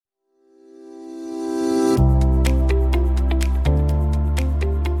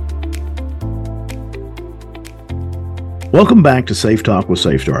Welcome back to Safe Talk with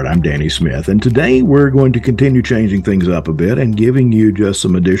SafeStart. I'm Danny Smith, and today we're going to continue changing things up a bit and giving you just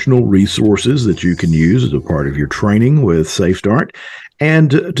some additional resources that you can use as a part of your training with SafeStart.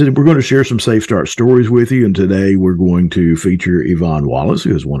 And we're going to share some SafeStart stories with you. And today we're going to feature Yvonne Wallace,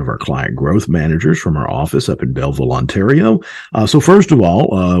 who is one of our client growth managers from our office up in Belleville, Ontario. So first of all,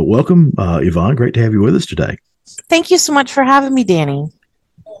 welcome, Yvonne. Great to have you with us today. Thank you so much for having me, Danny.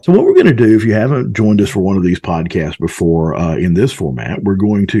 So what we're going to do, if you haven't joined us for one of these podcasts before in this format, we're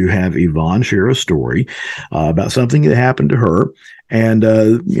going to have Yvonne share a story about something that happened to her. And,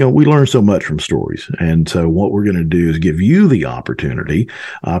 we learn so much from stories. And so what we're going to do is give you the opportunity,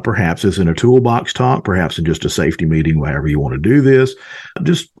 perhaps as in a toolbox talk, perhaps in just a safety meeting, however you want to do this,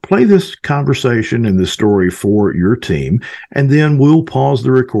 just play this conversation and this story for your team. And then we'll pause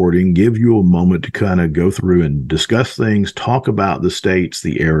the recording, give you a moment to kind of go through and discuss things, talk about the states,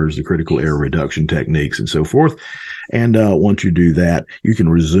 the errors, the critical error reduction techniques, and so forth. And once you do that, you can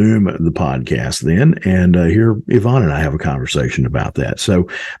resume the podcast then and hear Yvonne and I have a conversation about that. So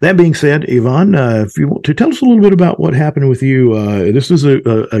that being said, Yvonne, if you want to tell us a little bit about what happened with you. This is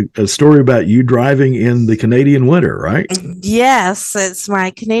a story about you driving in the Canadian winter, right? Yes, it's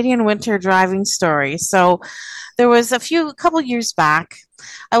my Canadian winter driving story. So there was a couple years back.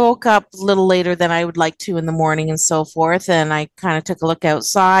 I woke up a little later than I would like to in the morning and so forth. And I kind of took a look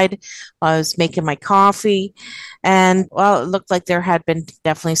outside while I was making my coffee. And, well, it looked like there had been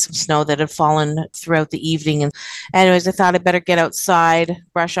definitely some snow that had fallen throughout the evening. And anyways, I thought I'd better get outside,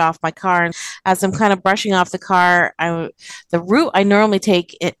 brush off my car. And as I'm kind of brushing off the car, the route I normally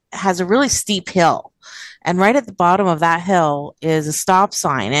take, it has a really steep hill. And right at the bottom of that hill is a stop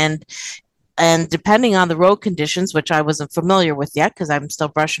sign. And depending on the road conditions, which I wasn't familiar with yet because I'm still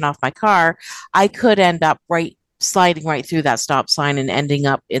brushing off my car, I could end up sliding right through that stop sign and ending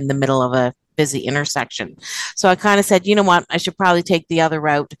up in the middle of a busy intersection. So I kind of said, you know what, I should probably take the other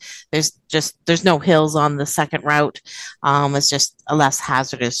route. There's no hills on the second route. It's just a less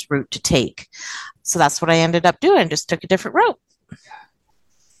hazardous route to take. So that's what I ended up doing. Just took a different route.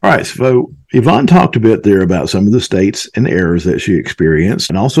 All right, so Yvonne talked a bit there about some of the states and errors that she experienced,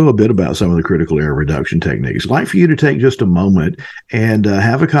 and also a bit about some of the critical error reduction techniques. I'd like for you to take just a moment and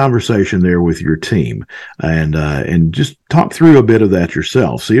have a conversation there with your team, and just talk through a bit of that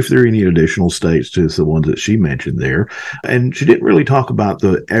yourself. See if there are any additional states to the ones that she mentioned there. And she didn't really talk about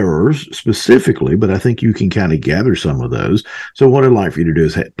the errors specifically, but I think you can kind of gather some of those. So what I'd like for you to do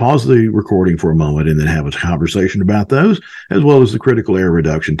is pause the recording for a moment and then have a conversation about those, as well as the critical error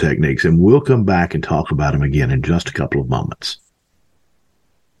reduction techniques, and we'll come back and talk about them again in just a couple of moments.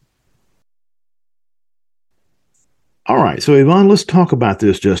 All right, so Yvonne, let's talk about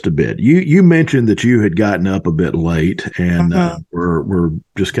this just a bit. You mentioned that you had gotten up a bit late, and we're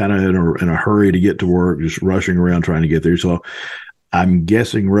just kind of in a hurry to get to work, just rushing around trying to get there. So I'm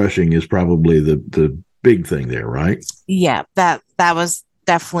guessing rushing is probably the big thing there, right? Yeah, that was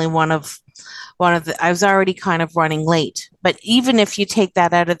definitely one of the, I was already kind of running late. But even if you take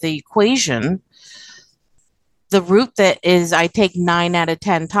that out of the equation, the route that is, I take 9 out of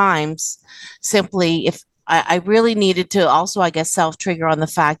 10 times, simply if I really needed to also, I guess, self-trigger on the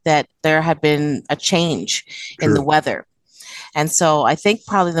fact that there had been a change in the weather. And so I think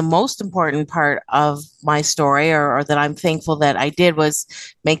probably the most important part of my story, or that I'm thankful that I did, was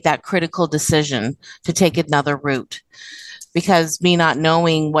make that critical decision to take another route. Because me not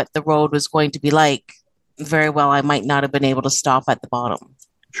knowing what the road was going to be like, very well, I might not have been able to stop at the bottom.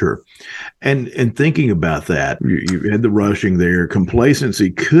 Sure. And thinking about that, you had the rushing there.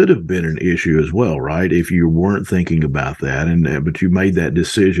 Complacency could have been an issue as well, right? If you weren't thinking about that, but you made that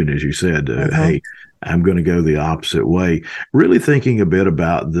decision, as you said, hey, I'm going to go the opposite way. Really thinking a bit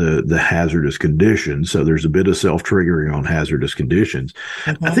about the hazardous conditions. So there's a bit of self-triggering on hazardous conditions.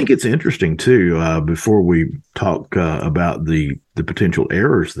 I think it's interesting too, before we talk about the potential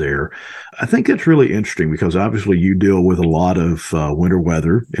errors there. I think that's really interesting because obviously you deal with a lot of winter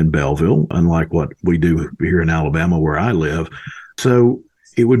weather in Belleville, unlike what we do here in Alabama where I live. So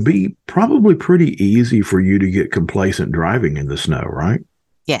it would be probably pretty easy for you to get complacent driving in the snow, right?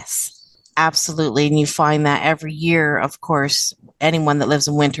 Yes. Absolutely. And you find that every year, of course, anyone that lives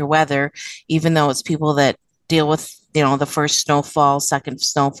in winter weather, even though it's people that deal with, the first snowfall, second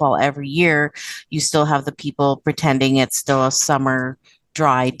snowfall every year, you still have the people pretending it's still a summer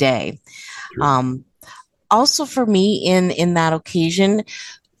dry day. Sure. Also for me in that occasion,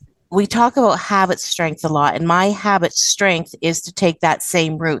 we talk about habit strength a lot, and my habit strength is to take that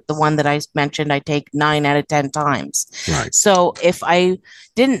same route, the one that I mentioned I take 9 out of 10 times. Right. So if I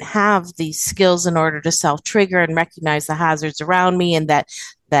didn't have the skills in order to self-trigger and recognize the hazards around me, and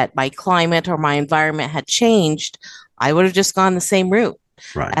that my climate or my environment had changed, I would have just gone the same route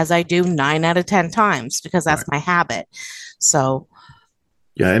Right. as I do 9 out of 10 times because that's my habit. So,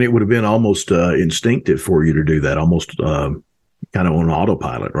 yeah, and it would have been almost instinctive for you to do that, almost kind of on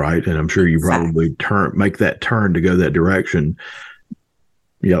autopilot, right? And I'm sure you probably make that turn to go that direction.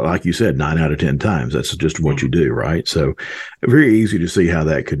 Yeah, like you said, 9 out of 10 times. That's just what you do, right? So, very easy to see how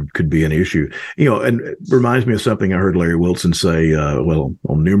that could be an issue. And it reminds me of something I heard Larry Wilson say, on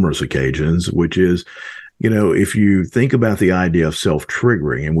numerous occasions, which is, if you think about the idea of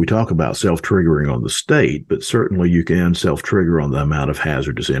self-triggering, and we talk about self-triggering on the state, but certainly you can self-trigger on the amount of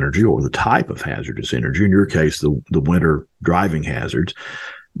hazardous energy or the type of hazardous energy, in your case, the winter driving hazards.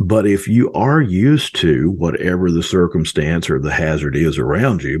 But if you are used to whatever the circumstance or the hazard is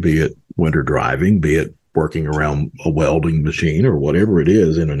around you, be it winter driving, be it working around a welding machine or whatever it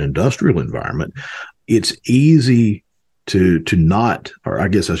is in an industrial environment, it's easy to not, or I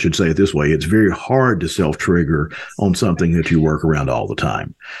guess I should say it this way, it's very hard to self-trigger on something that you work around all the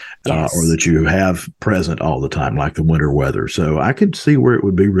time, or that you have present all the time, like the winter weather. So I could see where it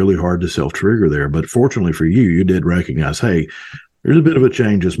would be really hard to self-trigger there. But fortunately for you, you did recognize, hey, there's a bit of a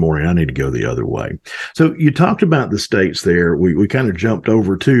change this morning. I need to go the other way. So you talked about the states there. We kind of jumped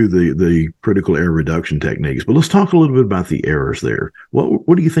over to the critical error reduction techniques, but let's talk a little bit about the errors there.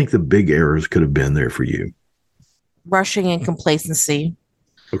 What do you think the big errors could have been there for you? Rushing and complacency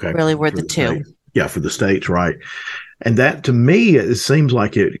really were the two. Yeah, for the states, right. And that, to me, it seems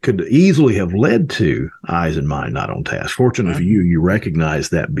like it could easily have led to eyes and mind not on task. Fortunately for you, you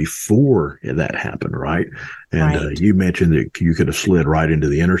recognized that before that happened, right? And you mentioned that you could have slid right into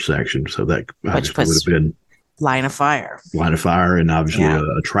the intersection. So that obviously would have been line of fire, and obviously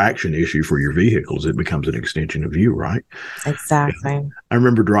a traction issue for your vehicles. It becomes an extension of you, right? Exactly. Yeah. I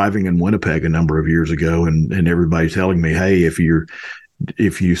remember driving in Winnipeg a number of years ago, and everybody telling me, hey, if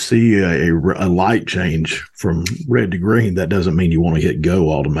you see a light change from red to green, that doesn't mean you want to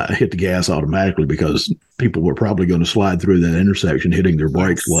hit the gas automatically, because people were probably going to slide through that intersection hitting their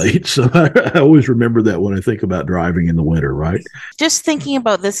brakes late. So I always remember that when I think about driving in the winter, right? Just thinking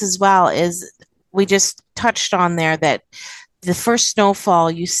about this as well is, we just touched on there that the first snowfall,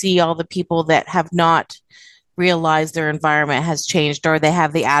 you see all the people that have not realized their environment has changed, or they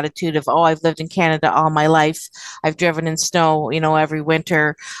have the attitude of, oh, I've lived in Canada all my life. I've driven in snow, every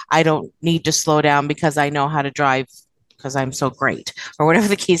winter. I don't need to slow down because I know how to drive because I'm so great, or whatever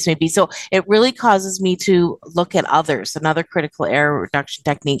the case may be. So it really causes me to look at others, another critical error reduction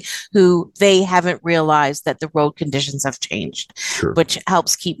technique, who they haven't realized that the road conditions have changed, which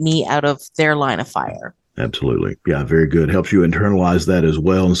helps keep me out of their line of fire. Absolutely. Yeah, very good. Helps you internalize that as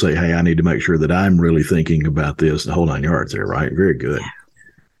well and say, hey, I need to make sure that I'm really thinking about this, the whole 9 yards there, right? Very good.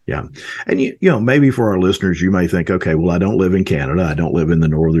 Yeah. And, maybe for our listeners, you may think, okay, well, I don't live in Canada. I don't live in the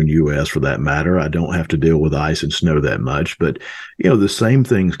northern U.S. for that matter. I don't have to deal with ice and snow that much. But, the same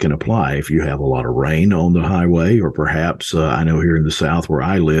things can apply if you have a lot of rain on the highway, or perhaps I know here in the South where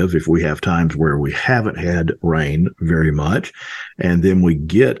I live, if we have times where we haven't had rain very much, and then we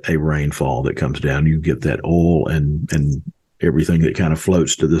get a rainfall that comes down, you get that oil and everything that kind of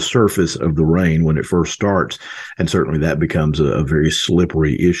floats to the surface of the rain when it first starts. And certainly that becomes a very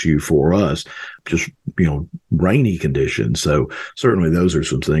slippery issue for us, just, rainy conditions. So certainly those are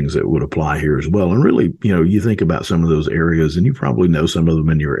some things that would apply here as well. And really, you think about some of those areas, and you probably know some of them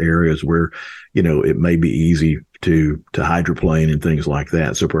in your areas where, it may be easy to hydroplane and things like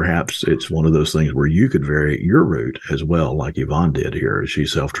that. So perhaps it's one of those things where you could vary your route as well, like Yvonne did here, as she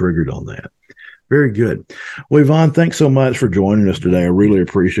self-triggered on that. Very good. Well, Yvonne, thanks so much for joining us today. I really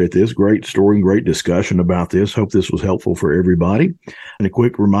appreciate this. Great story and great discussion about this. Hope this was helpful for everybody. And a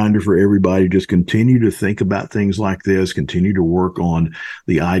quick reminder for everybody, just continue to think about things like this. Continue to work on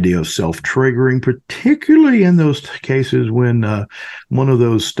the idea of self-triggering, particularly in those cases when one of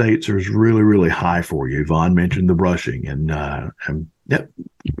those states is really, really high for you. Yvonne mentioned the brushing, and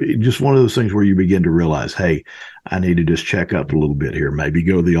just one of those things where you begin to realize, hey, I need to just check up a little bit here, maybe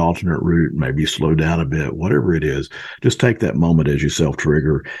go the alternate route, maybe slow down a bit, whatever it is. Just take that moment as you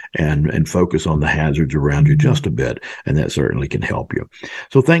self-trigger and focus on the hazards around you just a bit, and that certainly can help you.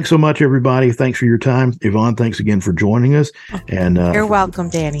 So thanks so much, everybody. Thanks for your time. Yvonne, thanks again for joining us. And you're welcome,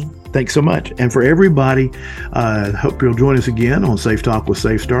 Danny. Thanks so much. And for everybody, hope you'll join us again on Safe Talk with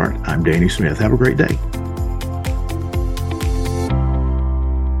Safe Start. I'm Danny Smith. Have a great day.